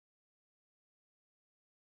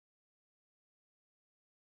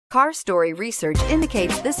Car Story research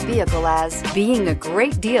indicates this vehicle as being a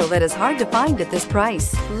great deal that is hard to find at this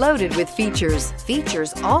price. Loaded with features.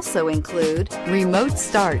 Features also include remote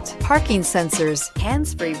start, parking sensors,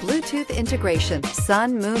 hands-free Bluetooth integration,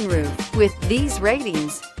 sun moonroof. With these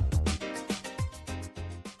ratings,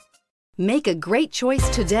 make a great choice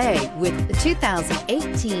today with the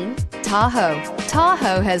 2018 Tahoe.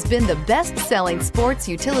 Tahoe has been the best-selling sports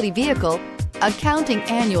utility vehicle, accounting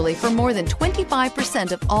annually for more than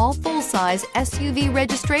 25% of all full-size SUV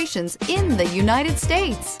registrations in the United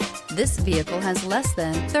States. This vehicle has less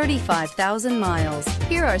than 35,000 miles.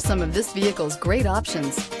 Here are some of this vehicle's great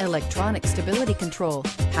options: electronic stability control,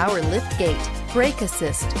 power liftgate, brake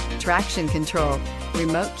assist, traction control,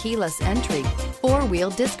 remote keyless entry,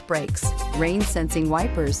 four-wheel disc brakes, rain-sensing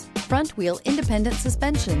wipers, front-wheel independent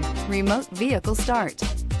suspension, remote vehicle start,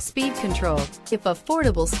 speed control. If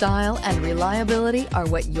affordable style and reliability are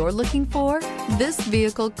what you're looking for, this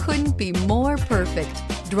vehicle couldn't be more perfect.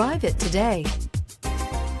 Drive it today.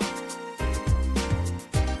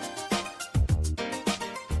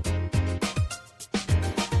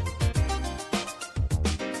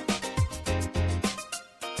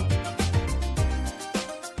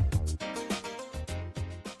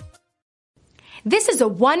 This is a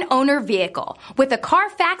one-owner vehicle with a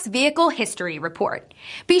CARFAX Vehicle History Report.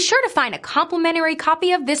 Be sure to find a complimentary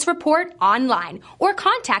copy of this report online or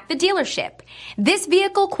contact the dealership. This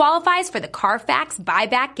vehicle qualifies for the CARFAX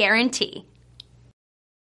Buyback Guarantee.